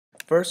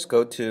First,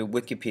 go to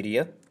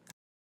Wikipedia,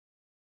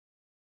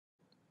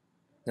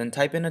 then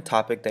type in a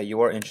topic that you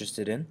are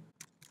interested in.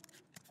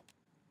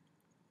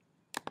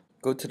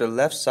 Go to the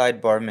left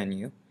sidebar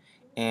menu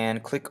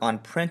and click on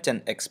Print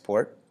and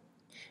Export,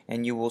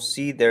 and you will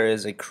see there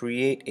is a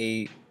Create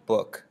a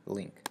Book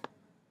link.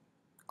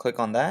 Click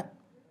on that.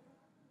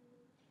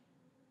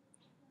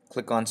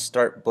 Click on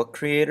Start Book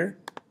Creator,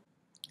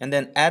 and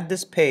then add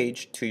this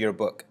page to your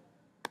book.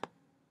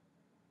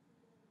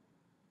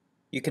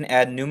 You can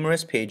add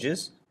numerous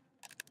pages.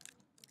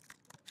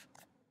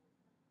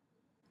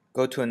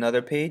 Go to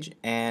another page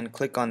and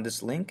click on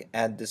this link,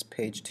 add this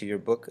page to your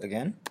book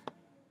again.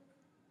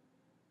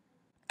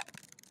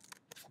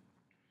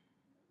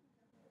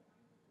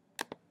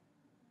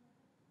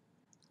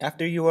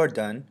 After you are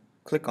done,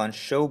 click on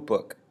Show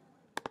Book.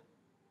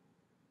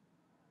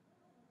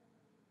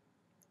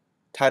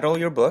 Title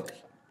your book,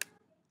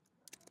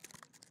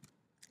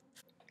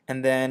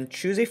 and then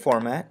choose a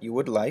format you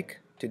would like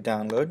to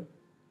download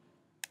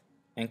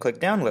and click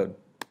Download.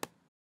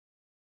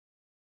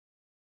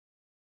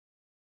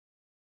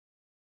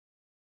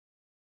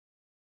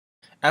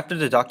 After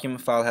the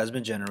document file has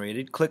been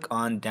generated, click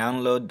on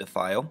Download the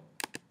file,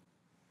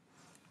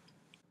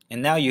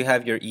 and now you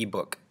have your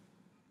ebook.